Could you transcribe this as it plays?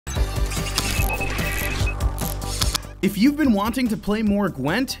If you've been wanting to play more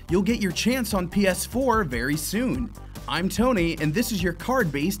Gwent, you'll get your chance on PS4 very soon. I'm Tony, and this is your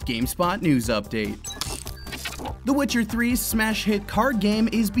card-based GameSpot news update. The Witcher 3's smash hit card game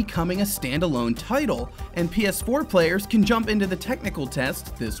is becoming a standalone title, and PS4 players can jump into the technical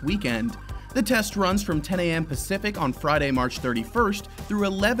test this weekend. The test runs from 10 a.m. Pacific on Friday, March 31st through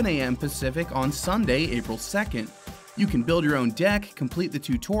 11 a.m. Pacific on Sunday, April 2nd. You can build your own deck, complete the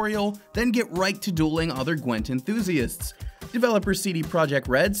tutorial, then get right to dueling other Gwent enthusiasts. Developer CD Projekt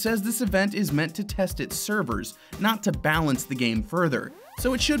Red says this event is meant to test its servers, not to balance the game further,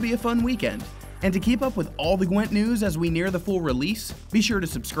 so it should be a fun weekend. And to keep up with all the Gwent news as we near the full release, be sure to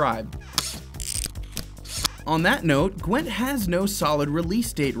subscribe. On that note, Gwent has no solid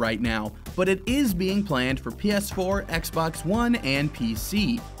release date right now, but it is being planned for PS4, Xbox One, and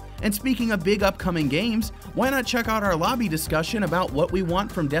PC. And speaking of big upcoming games, why not check out our lobby discussion about what we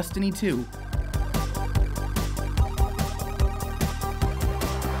want from Destiny 2?